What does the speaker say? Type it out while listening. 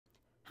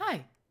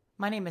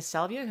My name is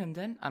Salvia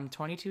Hunden, I'm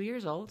 22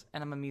 years old,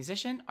 and I'm a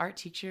musician, art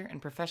teacher,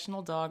 and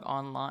professional dog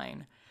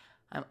online.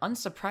 I'm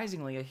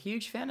unsurprisingly a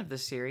huge fan of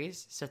this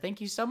series, so thank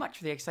you so much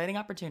for the exciting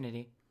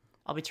opportunity.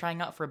 I'll be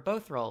trying out for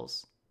both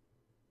roles.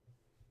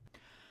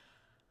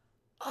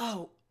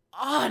 Oh,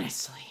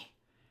 honestly,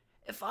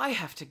 if I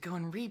have to go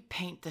and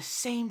repaint the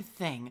same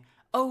thing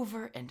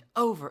over and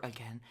over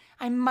again,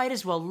 I might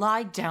as well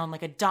lie down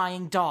like a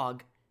dying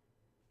dog.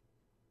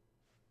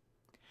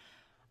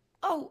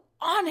 Oh,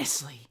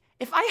 honestly,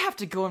 if I have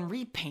to go and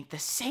repaint the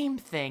same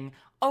thing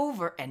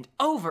over and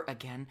over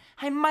again,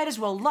 I might as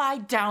well lie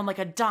down like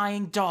a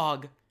dying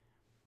dog.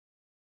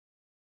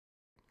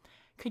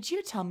 Could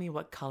you tell me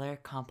what color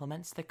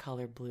complements the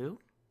color blue?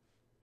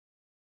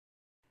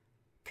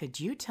 Could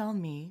you tell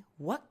me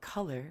what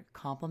color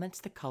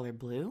complements the color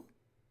blue?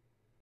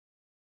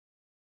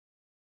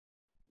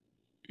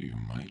 You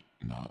might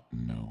not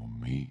know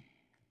me,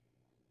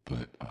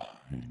 but I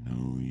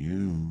know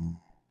you.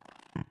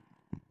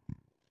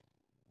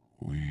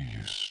 We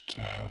used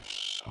to have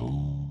so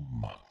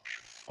much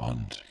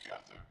fun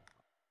together.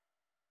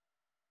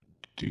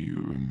 Do you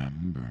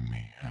remember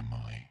me,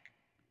 Emily?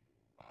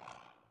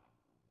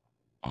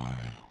 I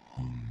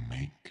will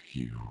make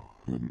you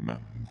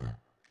remember.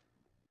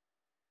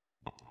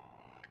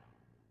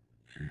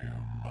 You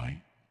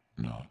might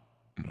not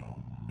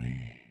know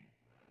me,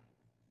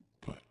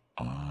 but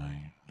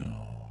I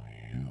know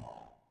you.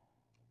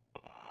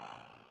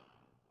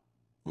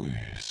 We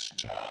used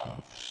to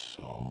have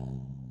so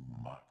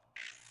much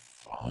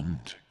fun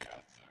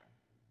together.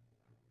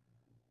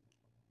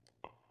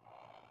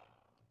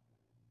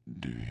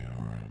 Do you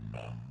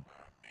remember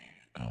me,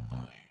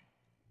 Emily?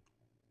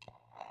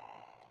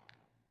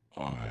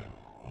 I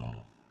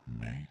will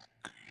make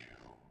you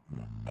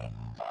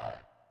remember.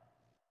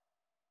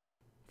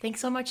 Thanks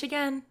so much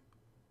again.